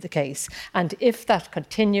that will be the case. And if that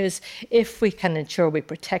continues, if we can ensure we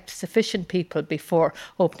protect sufficient people before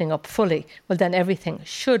opening up fully, well, then everything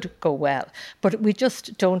should go well. But we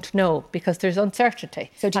just don't know because there's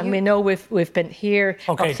uncertainty. We know we've been here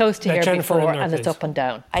or close to here Jennifer before, there, and please. It's up and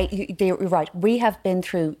down. You're right. We have been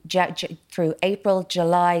through April,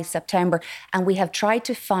 July, September, and we have tried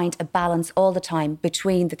to find a balance all the time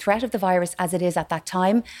between the threat of the virus as it is at that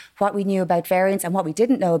time, what we knew about variants and what we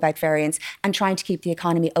didn't know about variants, and trying to keep the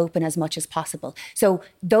economy open as much as possible. So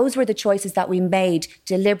those were the choices that we made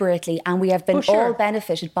deliberately, and we have been all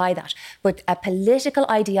benefited by that. But a political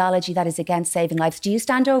ideology that is against saving lives, do you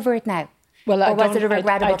stand over it now? Well, or was it a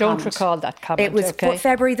regrettable I don't comment? recall that comment. It was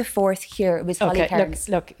February the 4th here. It was Holly Cairns.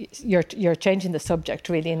 Look, you're changing the subject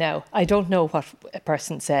really now. I don't know what a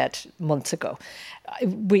person said months ago.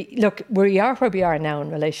 We are where we are now in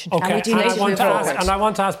relation to and I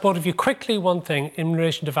want to ask both of you quickly one thing in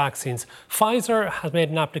relation to vaccines. Pfizer has made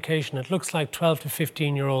an application. It looks like 12 to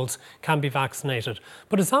 15-year-olds can be vaccinated.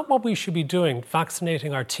 But is that what we should be doing,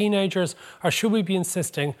 vaccinating our teenagers? Or should we be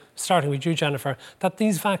insisting, starting with you, Jennifer, that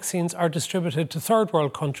these vaccines are distributed to third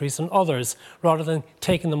world countries and others rather than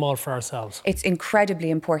taking them all for ourselves? It's incredibly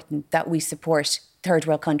important that we support third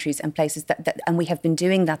world countries and places and we have been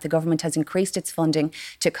doing that. The government has increased its funding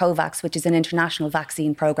to COVAX, which is an international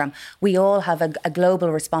vaccine programme. We all have a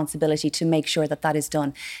global responsibility to make sure that is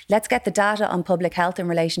done. Let's get the data on public health in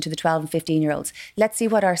relation to the 12 and 15-year-olds. Let's see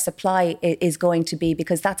what our supply is going to be,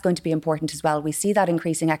 because that's going to be important as well. We see that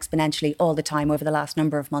increasing exponentially all the time over the last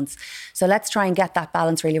number of months. So let's try and get that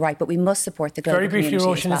balance really right, but we must support the global community. Very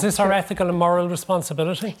briefly, Roisin, is this our ethical and moral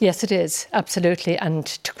responsibility? Yes, it is, absolutely. And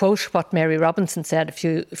to quote what Mary Robinson said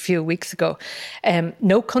a few weeks ago,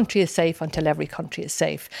 no country is safe until every country is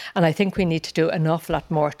safe. And I think we need to do an awful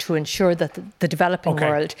lot more to ensure that the developing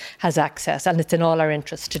world has access, and it's in all our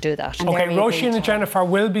interests to do that. Roisin and Jennifer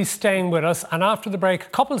will be staying with us, and after the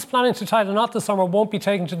break, couples planning to tie the knot this summer won't be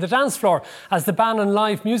taken to the dance floor as the ban on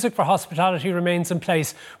live music for hospitality remains in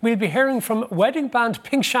place. We'll be hearing from wedding band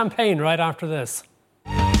Pink Champagne right after this.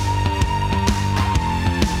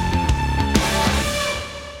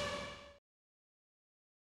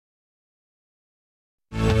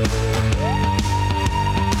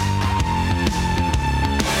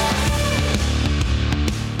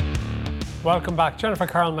 Welcome back. Jennifer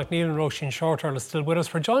Carroll McNeil and Roisin Shortall are still with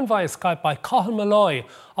us. We're joined via Skype by Cathal Malloy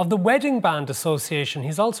of the Wedding Band Association.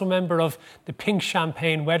 He's also a member of the Pink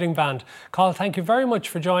Champagne Wedding Band. Cathal, thank you very much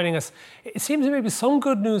for joining us. It seems maybe some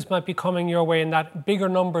good news might be coming your way in that bigger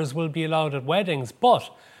numbers will be allowed at weddings, but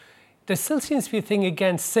there still seems to be a thing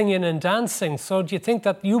against singing and dancing. So do you think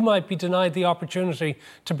that you might be denied the opportunity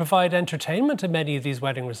to provide entertainment at many of these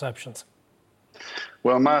wedding receptions?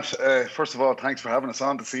 Well, Matt, first of all, thanks for having us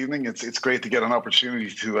on this evening. It's great to get an opportunity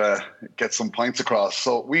to get some points across.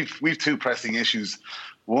 So we've two pressing issues.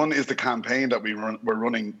 One is the campaign that we're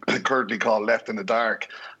running, currently called Left in the Dark,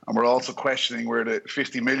 and we're also questioning where the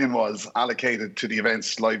 50 million was allocated to the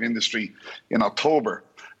events live industry in October.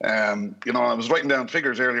 I was writing down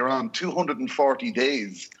figures earlier on, 240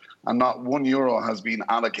 days, and not €1 has been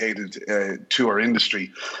allocated to our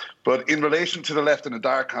industry. But in relation to the Left in the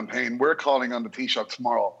Dark campaign, we're calling on the Taoiseach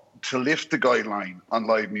tomorrow to lift the guideline on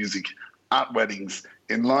live music at weddings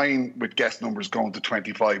in line with guest numbers going to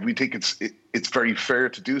 25. We think it's very fair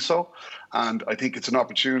to do so. And I think it's an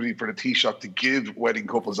opportunity for the Taoiseach to give wedding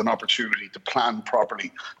couples an opportunity to plan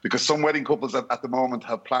properly. Because some wedding couples at the moment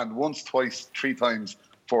have planned once, twice, 3 times,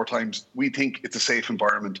 4 times. We think it's a safe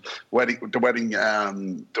environment. Weddings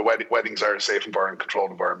are safe environment,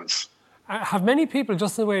 controlled environments. Have many people,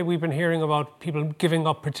 just the way we've been hearing about people giving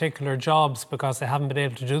up particular jobs because they haven't been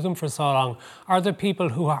able to do them for so long, are there people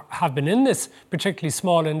who have been in this particularly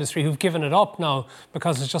small industry who've given it up now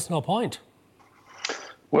because there's just no point?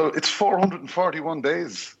 Well, it's 441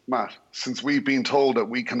 days, Matt, since we've been told that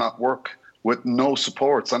we cannot work with no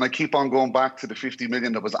supports. And I keep on going back to the 50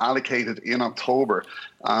 million that was allocated in October.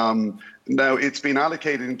 Now, it's been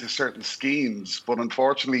allocated into certain schemes, but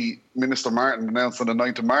unfortunately, Minister Martin announced on the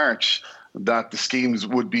 9th of March that the schemes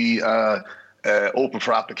would be open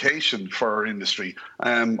for application for our industry.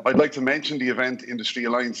 I'd like to mention the Event Industry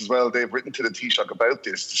Alliance as well. They've written to the Taoiseach about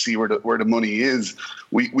this to see where the money is.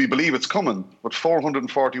 We believe it's coming, but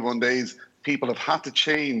 441 days, people have had to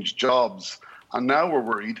change jobs. And now we're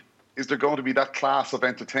worried, is there going to be that class of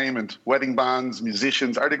entertainment, wedding bands,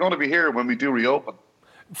 musicians, are they going to be here when we do reopen?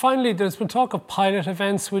 Finally, there's been talk of pilot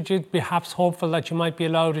events. Would you be perhaps hopeful that you might be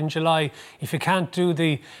allowed in July? If you can't do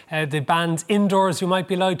the bands indoors, you might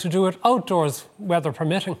be allowed to do it outdoors, weather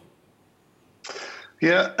permitting.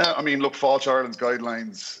 Yeah, I mean, look, Fáilte Ireland's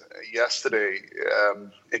guidelines yesterday,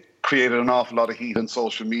 it created an awful lot of heat on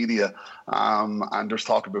social media, and there's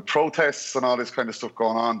talk about protests and all this kind of stuff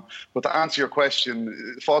going on. But to answer your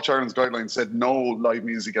question, Fáilte Ireland's guidelines said no live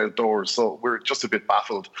music outdoors, so we're just a bit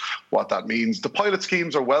baffled what that means. The pilot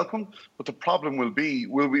schemes are welcome, but the problem will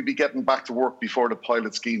we be getting back to work before the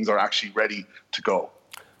pilot schemes are actually ready to go?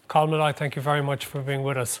 Colm Molloy, thank you very much for being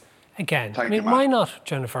with us. Again, Thank you, why not,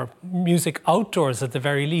 Jennifer, music outdoors at the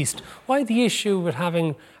very least? Why the issue with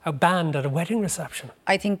having a band at a wedding reception?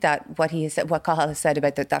 I think that what Cathal has said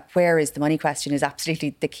about that where is the money question is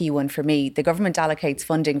absolutely the key one for me. The government allocates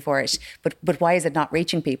funding for it, but why is it not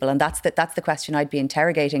reaching people? And that's the question I'd be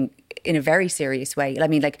interrogating in a very serious way. I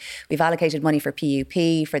mean, like, we've allocated money for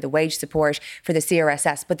PUP, for the wage support, for the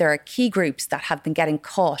CRSS, but there are key groups that have been getting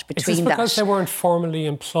caught between that. Is this because they weren't formally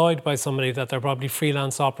employed by somebody, that they're probably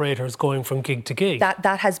freelance operators going from gig to gig?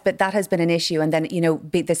 That has been an issue. And then,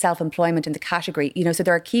 the self-employment in the category, so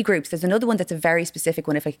there are key groups. There's another one that's a very specific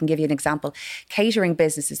one, if I can give you an example. Catering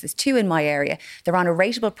businesses, there's two in my area. They're on a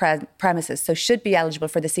rateable premises, so should be eligible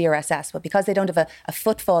for the CRSS, but because they don't have a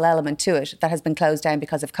footfall element to it, that has been closed down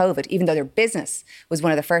because of COVID, even though their business was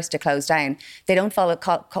one of the first to close down, they don't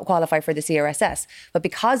qualify for the CRSS. But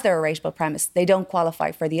because they're a rateable premise, they don't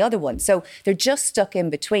qualify for the other one. So they're just stuck in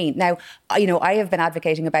between. Now, I have been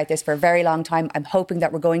advocating about this for a very long time. I'm hoping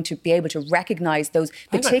that we're going to be able to recognise those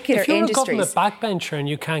particular industries. If you're a government backbencher and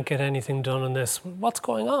you can't get anything done on this, what's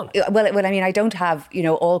going on? Well, I mean, I don't have,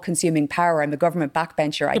 all-consuming power. I'm a government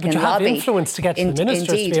backbencher. I can lobby. But you have influence to get to the ministers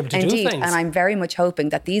to be able to do things. And I'm very much hoping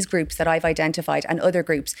that these groups that I've identified and other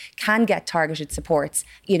groups can get targeted supports,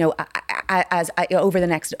 over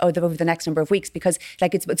the next number of weeks, because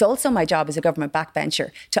it's also my job as a government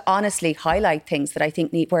backbencher to honestly highlight things that I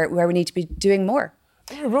think where we need to be doing more.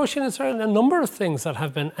 Roisin, is there a number of things that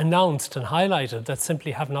have been announced and highlighted that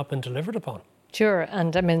simply have not been delivered upon? Sure,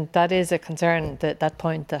 and I mean, that is a concern, that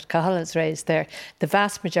point that Cathal has raised there. The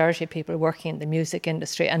vast majority of people working in the music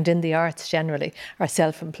industry and in the arts generally are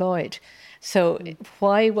self-employed. So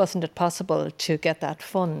why wasn't it possible to get that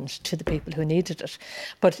fund to the people who needed it?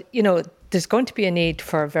 But, there's going to be a need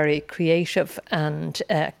for very creative and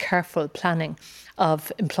careful planning of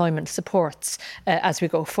employment supports as we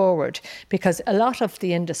go forward, because a lot of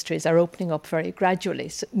the industries are opening up very gradually.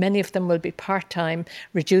 So many of them will be part-time,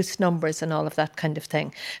 reduced numbers and all of that kind of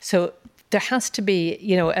thing. So there has to be,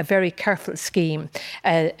 a very careful scheme,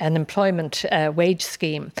 an employment wage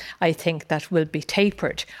scheme, I think, that will be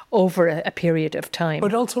tapered over a period of time.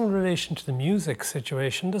 But also in relation to the music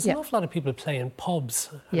situation, there's an awful lot of people play in pubs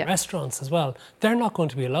and restaurants as well. They're not going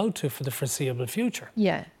to be allowed to for the foreseeable future.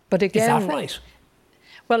 Yeah, but again... Is that right?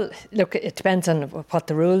 Well, look, it depends on what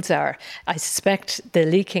the rules are. I suspect the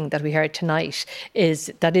leaking that we heard tonight is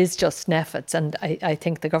just NPHET's, and I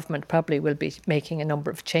think the government probably will be making a number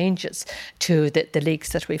of changes to the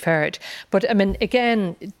leaks that we've heard. But I mean,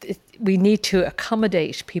 again, we need to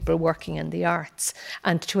accommodate people working in the arts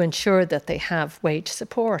and to ensure that they have wage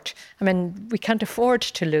support. I mean, we can't afford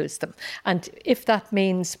to lose them. And if that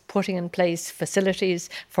means putting in place facilities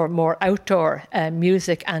for more outdoor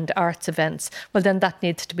music and arts events, well, then that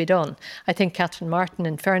needs to be done. I think Catherine Martin,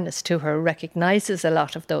 in fairness to her, recognises a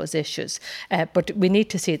lot of those issues, but we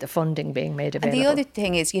need to see the funding being made available. And the other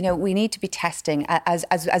thing is, we need to be testing, as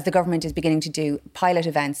the government is beginning to do, pilot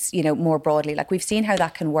events, more broadly. Like, we've seen how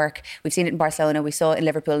that can work. We've seen it in Barcelona. We saw it in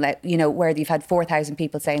Liverpool, where you've had 4,000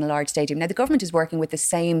 people, say, in a large stadium. Now, the government is working with the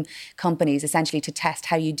same companies, essentially, to test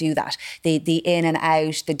how you do that. The in and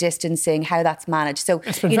out, the distancing, how that's managed. So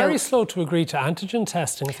it's been very slow to agree to antigen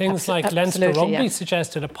testing. Things like Leinster Rugby situation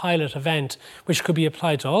suggested a pilot event which could be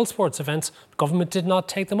applied to all sports events. The government did not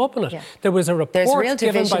take them up on it. Yeah. There was a report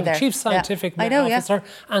given by the chief scientific officer,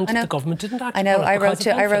 and the government didn't act. I know. I wrote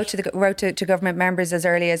to government members as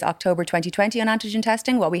early as October 2020 on antigen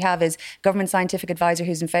testing. What we have is government scientific advisor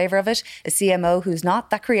who's in favour of it, a CMO who's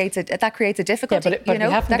not. That creates a difficulty. Yeah, but we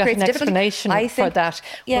haven't got an explanation for that.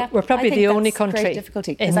 Yeah, we're probably the only country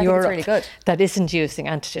in Europe really that isn't using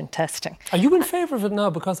antigen testing. Are you in favour of it now?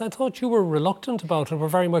 Because I thought you were reluctant about it. We're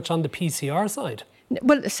very much on the PCR side.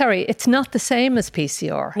 Well, sorry, it's not the same as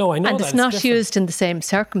PCR. No, I know and that. It's not used in the same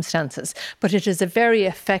circumstances, but it is a very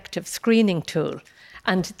effective screening tool.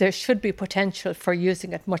 And there should be potential for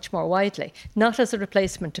using it much more widely, not as a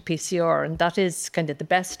replacement to PCR, and that is kind of the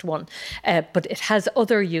best one, but it has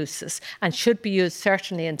other uses and should be used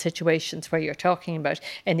certainly in situations where you're talking about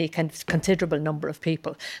any kind of considerable number of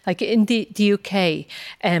people. Like in the UK,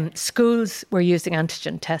 schools were using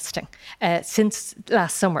antigen testing since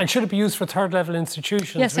last summer. And should it be used for third level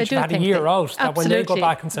institutions, yes, which have had a year out, that when they go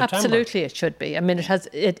back in September? Absolutely it should be. I mean,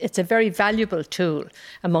 it's a very valuable tool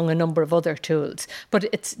among a number of other tools. But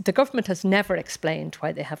the government has never explained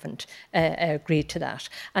why they haven't agreed to that.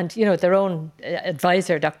 And, you know, their own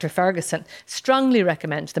advisor, Dr. Ferguson, strongly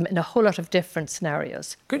recommends them in a whole lot of different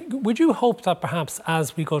scenarios. Would you hope that perhaps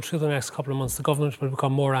as we go through the next couple of months, the government will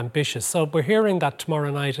become more ambitious? So we're hearing that tomorrow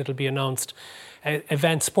night it'll be announced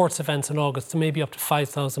sports events in August, there may be up to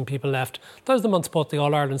 5,000 people left. Those are the months both the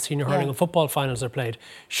All-Ireland Senior Hurling and football finals are played.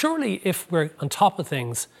 Surely if we're on top of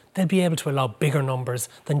things, they'll be able to allow bigger numbers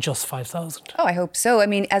than just 5,000. Oh, I hope so. I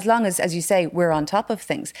mean, as long as you say, we're on top of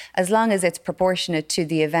things, as long as it's proportionate to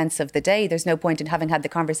the events of the day, there's no point in having had the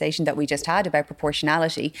conversation that we just had about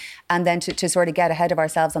proportionality and then to sort of get ahead of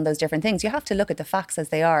ourselves on those different things. You have to look at the facts as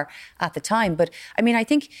they are at the time. But I mean, I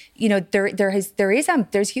think, you know,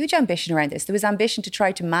 there's huge ambition around this. There was ambition to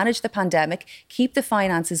try to manage the pandemic, keep the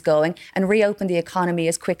finances going and reopen the economy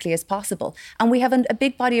as quickly as possible. And we have a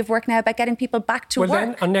big body of work now about getting people back to work.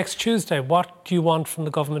 Then, on next Tuesday, what do you want from the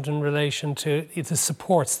government in relation to the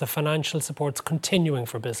supports, the financial supports continuing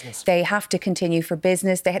for business? They have to continue for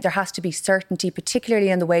business. There has to be certainty, particularly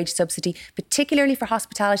in the wage subsidy, particularly for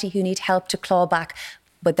hospitality who need help to claw back.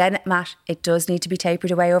 But then, Matt, it does need to be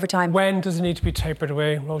tapered away over time. When does it need to be tapered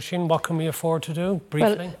away, Roisin? What can we afford to do,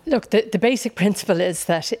 briefly? Well, look, the basic principle is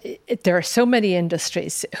that there are so many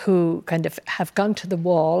industries who kind of have gone to the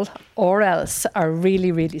wall or else are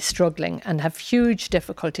really, really struggling and have huge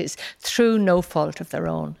difficulties through no fault of their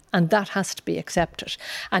own. And that has to be accepted.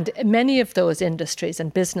 And many of those industries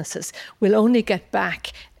and businesses will only get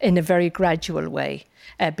back in a very gradual way.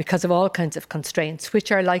 Because of all kinds of constraints,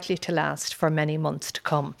 which are likely to last for many months to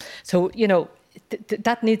come. So, you know,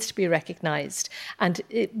 that needs to be recognised. And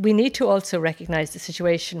we need to also recognise the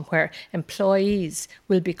situation where employees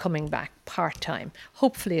will be coming back part-time.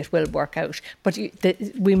 Hopefully it will work out. But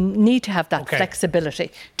we need to have that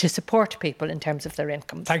flexibility to support people in terms of their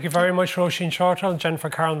incomes. Thank you very much, Roisin Shortall and Jennifer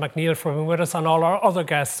Carroll McNeil, for being with us, and all our other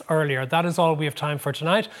guests earlier. That is all we have time for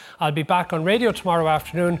tonight. I'll be back on radio tomorrow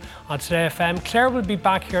afternoon on Today FM. Claire will be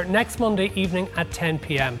back here next Monday evening at 10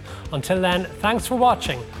 p.m. Until then, thanks for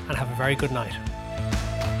watching and have a very good night.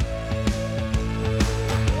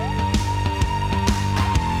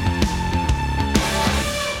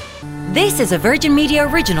 This is a Virgin Media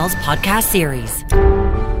Originals podcast series.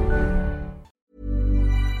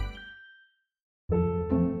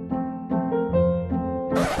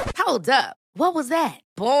 Hold up. What was that?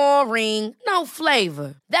 Boring. No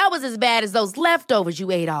flavor. That was as bad as those leftovers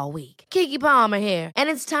you ate all week. Keke Palmer here. And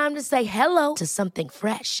it's time to say hello to something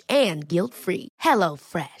fresh and guilt-free. Hello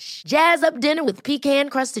Fresh. Jazz up dinner with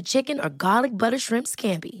pecan-crusted chicken or garlic butter shrimp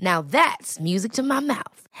scampi. Now that's music to my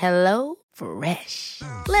mouth. Hello Fresh.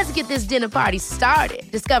 Let's get this dinner party started.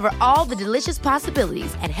 Discover all the delicious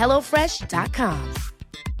possibilities at HelloFresh.com.